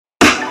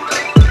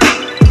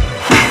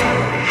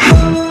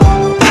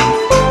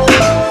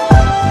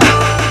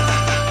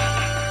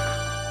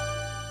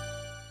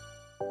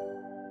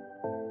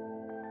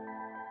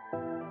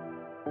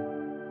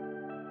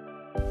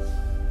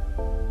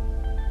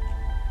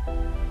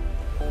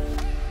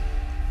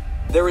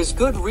There is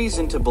good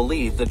reason to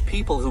believe that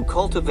people who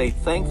cultivate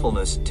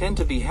thankfulness tend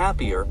to be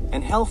happier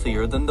and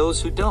healthier than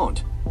those who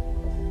don't.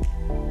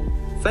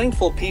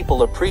 Thankful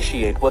people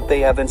appreciate what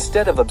they have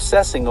instead of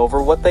obsessing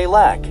over what they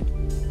lack.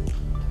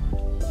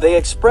 They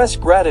express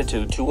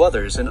gratitude to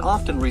others and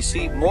often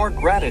receive more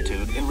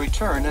gratitude in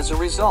return as a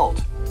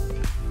result.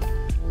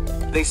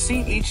 They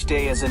see each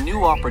day as a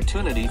new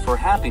opportunity for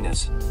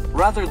happiness,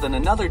 rather than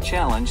another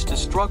challenge to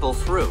struggle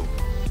through.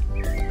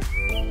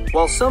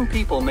 While some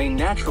people may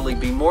naturally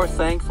be more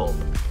thankful,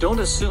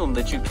 don't assume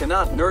that you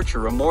cannot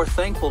nurture a more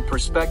thankful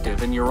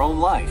perspective in your own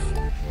life.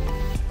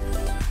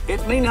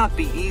 It may not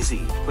be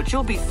easy, but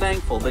you'll be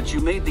thankful that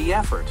you made the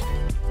effort.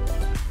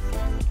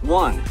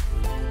 1.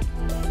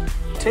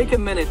 Take a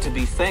minute to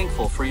be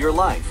thankful for your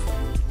life.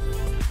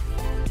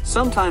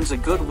 Sometimes a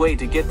good way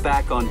to get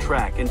back on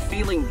track and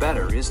feeling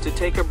better is to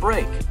take a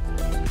break.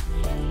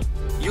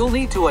 You'll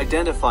need to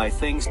identify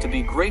things to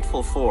be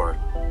grateful for,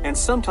 and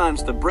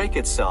sometimes the break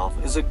itself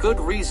is a good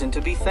reason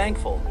to be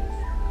thankful.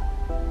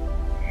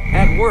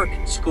 At work,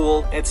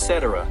 school,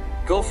 etc.,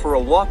 go for a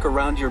walk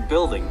around your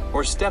building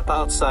or step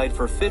outside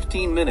for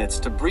 15 minutes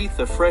to breathe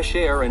the fresh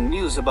air and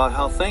muse about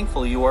how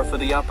thankful you are for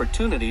the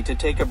opportunity to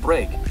take a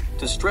break,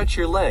 to stretch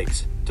your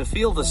legs, to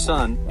feel the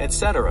sun,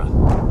 etc.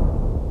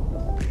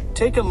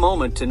 Take a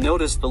moment to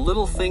notice the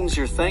little things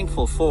you're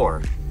thankful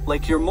for,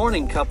 like your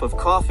morning cup of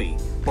coffee,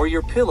 or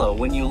your pillow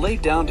when you lay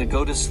down to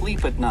go to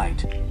sleep at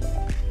night.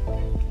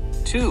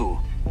 2.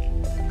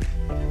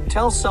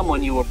 Tell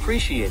someone you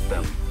appreciate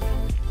them.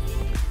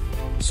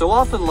 So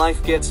often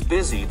life gets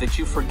busy that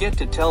you forget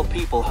to tell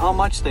people how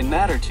much they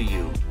matter to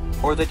you,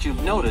 or that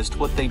you've noticed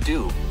what they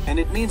do, and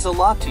it means a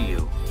lot to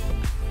you.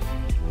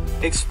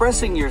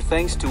 Expressing your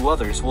thanks to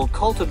others will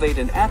cultivate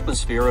an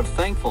atmosphere of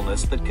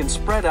thankfulness that can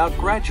spread out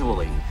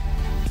gradually.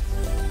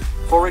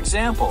 For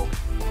example,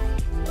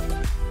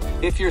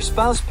 if your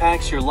spouse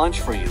packs your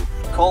lunch for you,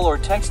 call or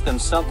text them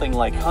something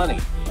like, "Honey,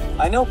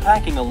 I know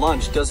packing a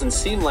lunch doesn't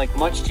seem like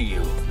much to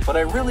you, but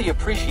I really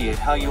appreciate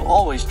how you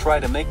always try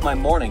to make my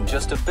morning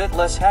just a bit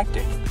less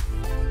hectic."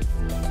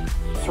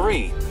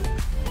 3.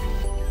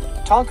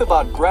 Talk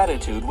about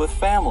gratitude with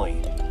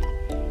family.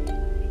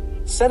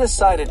 Set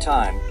aside a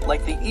time,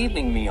 like the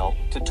evening meal,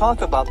 to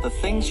talk about the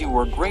things you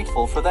were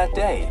grateful for that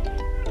day.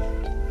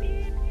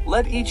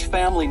 Let each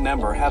family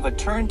member have a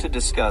turn to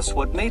discuss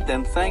what made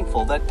them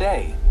thankful that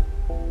day.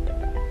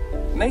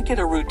 Make it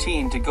a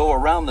routine to go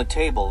around the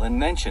table and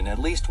mention at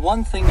least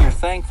one thing you're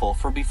thankful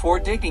for before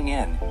digging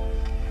in.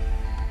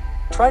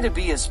 Try to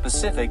be as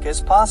specific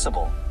as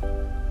possible.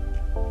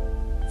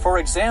 For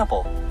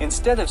example,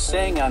 instead of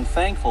saying "I'm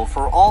thankful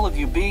for all of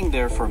you being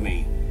there for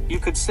me," you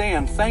could say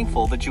 "I'm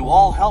thankful that you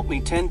all help me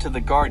tend to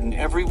the garden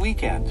every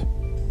weekend."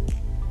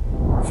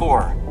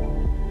 4.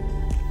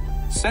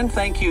 Send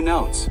thank you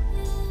notes.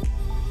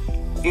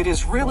 It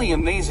is really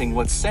amazing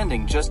what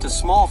sending just a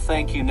small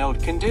thank you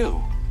note can do.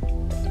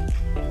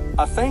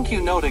 A thank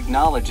you note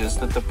acknowledges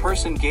that the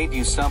person gave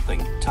you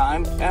something,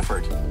 time,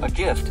 effort, a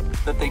gift,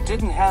 that they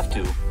didn't have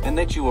to, and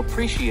that you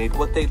appreciate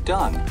what they've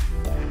done.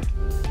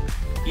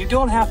 You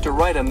don't have to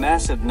write a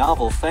massive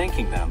novel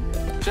thanking them,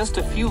 just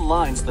a few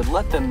lines that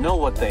let them know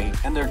what they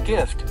and their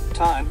gift,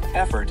 time,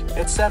 effort,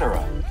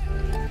 etc.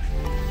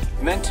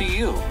 meant to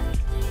you.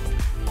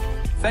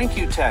 Thank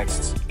you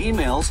texts,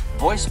 emails,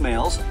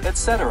 voicemails,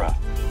 etc.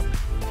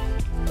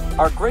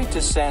 are great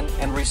to send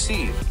and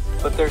receive,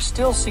 but there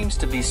still seems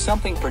to be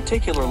something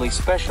particularly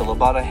special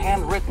about a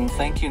handwritten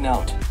thank you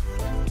note.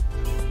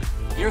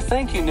 Your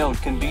thank you note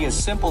can be as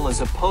simple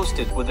as a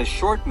post-it with a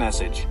short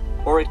message,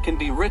 or it can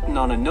be written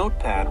on a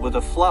notepad with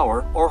a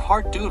flower or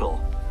heart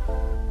doodle.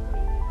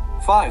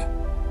 5.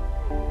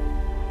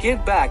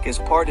 Give back as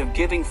part of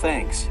giving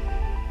thanks.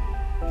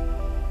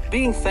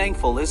 Being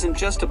thankful isn't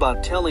just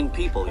about telling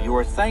people you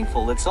are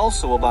thankful, it's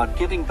also about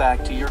giving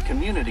back to your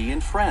community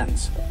and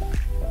friends.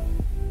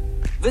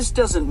 This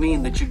doesn't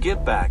mean that you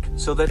give back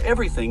so that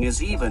everything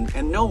is even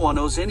and no one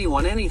owes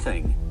anyone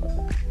anything.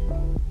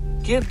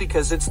 Give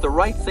because it's the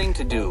right thing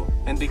to do,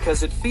 and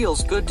because it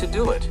feels good to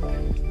do it.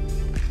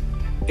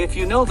 If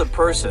you know the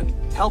person,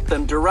 help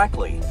them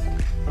directly.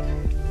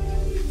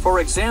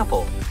 For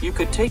example, you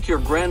could take your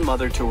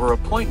grandmother to her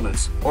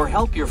appointments, or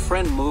help your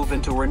friend move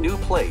into her new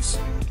place.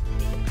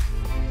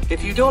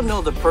 If you don't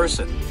know the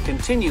person,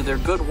 continue their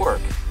good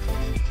work.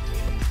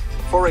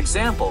 For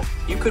example,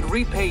 you could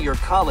repay your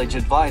college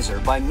advisor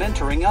by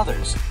mentoring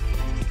others.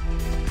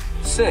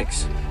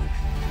 6.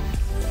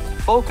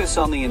 Focus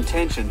on the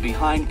intention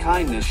behind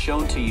kindness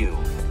shown to you.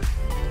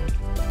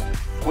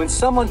 When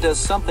someone does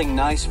something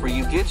nice for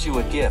you, gives you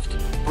a gift,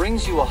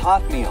 brings you a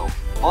hot meal,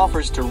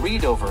 offers to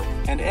read over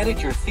and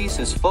edit your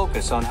thesis,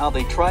 focus on how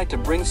they tried to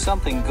bring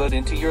something good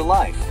into your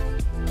life.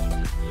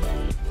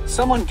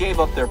 Someone gave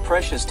up their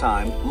precious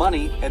time,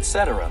 money,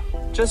 etc.,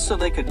 just so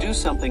they could do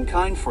something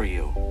kind for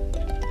you.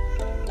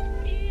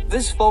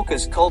 This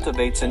focus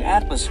cultivates an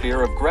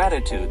atmosphere of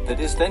gratitude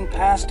that is then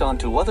passed on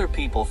to other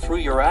people through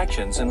your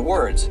actions and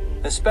words,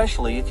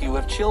 especially if you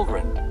have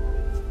children.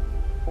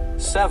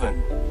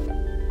 7.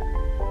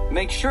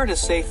 Make sure to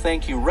say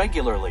thank you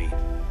regularly.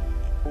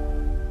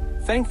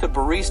 Thank the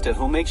barista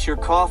who makes your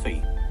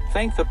coffee.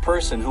 Thank the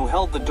person who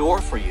held the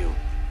door for you.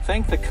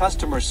 Thank the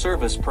customer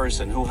service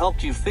person who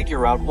helped you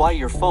figure out why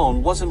your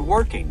phone wasn't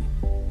working.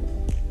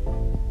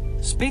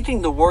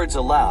 Speaking the words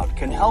aloud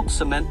can help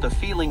cement the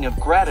feeling of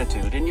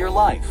gratitude in your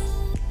life.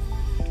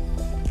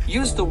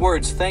 Use the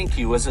words thank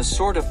you as a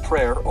sort of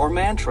prayer or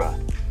mantra.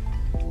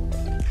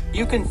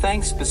 You can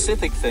thank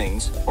specific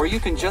things, or you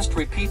can just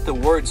repeat the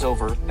words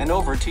over and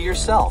over to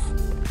yourself.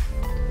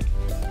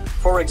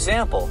 For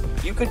example,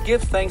 you could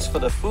give thanks for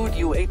the food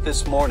you ate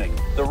this morning,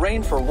 the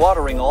rain for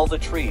watering all the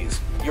trees,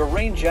 your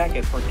rain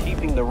jacket for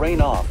keeping the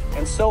rain off,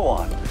 and so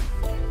on.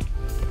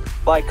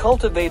 By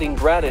cultivating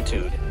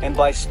gratitude, and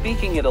by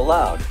speaking it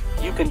aloud,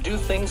 you can do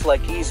things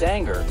like ease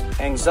anger,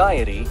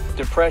 anxiety,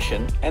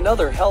 depression, and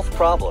other health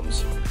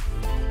problems.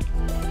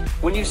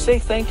 When you say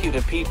thank you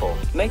to people,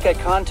 make eye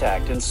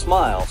contact and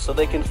smile so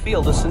they can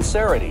feel the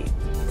sincerity.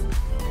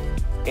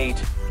 8.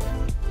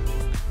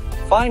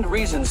 Find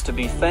reasons to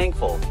be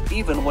thankful,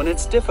 even when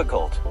it's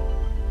difficult.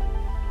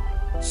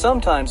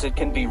 Sometimes it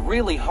can be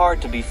really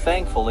hard to be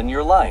thankful in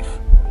your life.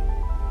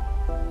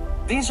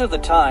 These are the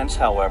times,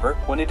 however,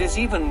 when it is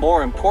even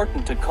more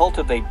important to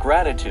cultivate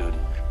gratitude,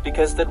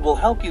 because that will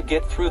help you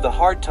get through the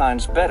hard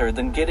times better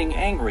than getting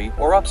angry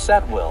or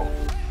upset will.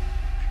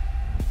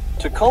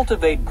 To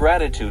cultivate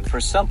gratitude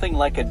for something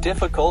like a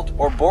difficult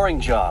or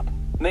boring job,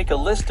 make a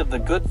list of the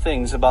good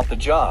things about the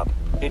job.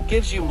 It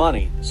gives you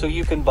money so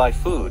you can buy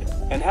food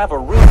and have a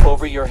roof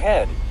over your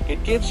head.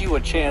 It gives you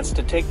a chance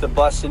to take the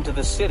bus into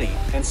the city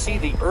and see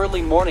the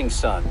early morning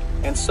sun,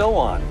 and so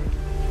on.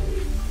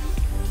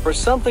 For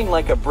something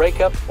like a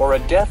breakup or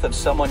a death of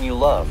someone you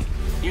love,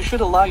 you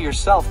should allow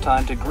yourself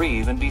time to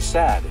grieve and be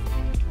sad.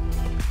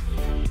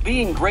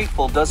 Being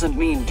grateful doesn't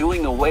mean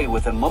doing away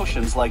with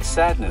emotions like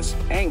sadness,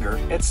 anger,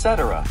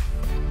 etc.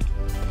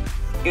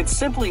 It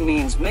simply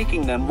means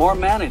making them more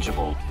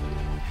manageable.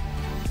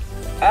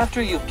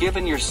 After you've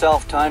given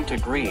yourself time to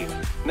grieve,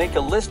 make a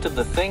list of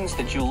the things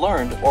that you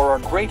learned or are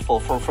grateful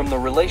for from the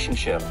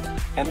relationship,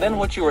 and then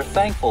what you are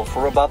thankful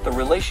for about the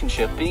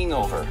relationship being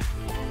over.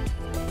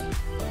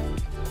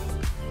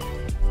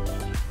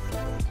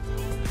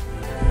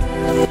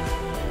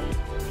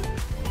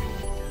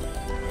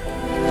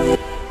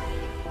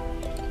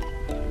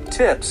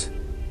 Tips.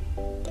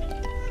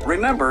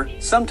 Remember,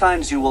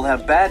 sometimes you will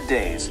have bad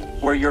days,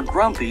 where you're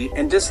grumpy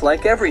and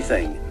dislike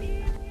everything.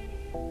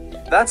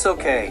 That's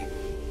okay.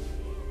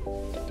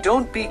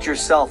 Don't beat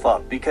yourself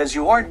up because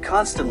you aren't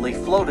constantly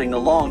floating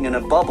along in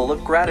a bubble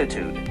of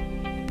gratitude.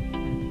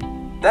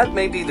 That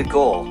may be the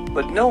goal,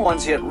 but no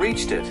one's yet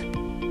reached it.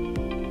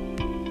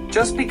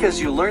 Just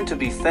because you learn to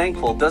be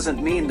thankful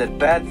doesn't mean that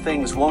bad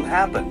things won't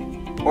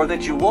happen, or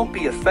that you won't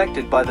be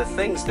affected by the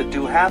things that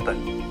do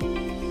happen.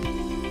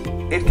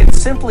 It can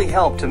simply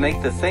help to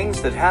make the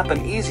things that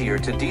happen easier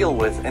to deal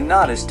with and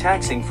not as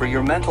taxing for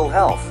your mental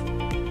health.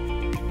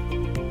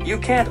 You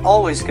can't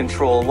always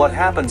control what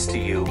happens to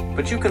you,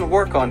 but you can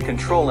work on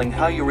controlling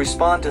how you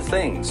respond to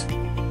things.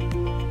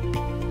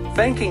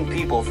 Thanking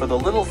people for the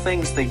little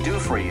things they do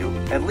for you,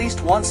 at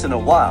least once in a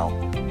while,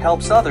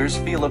 helps others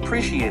feel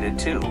appreciated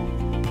too.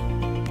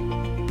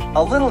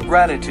 A little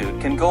gratitude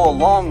can go a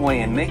long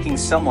way in making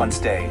someone's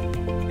day,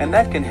 and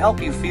that can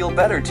help you feel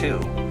better too.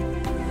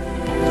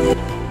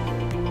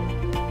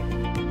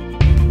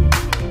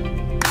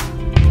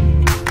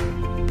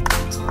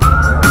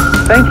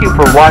 Thank you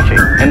for watching,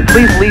 and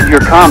please leave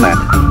your comment,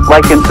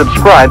 like and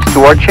subscribe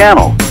to our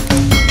channel.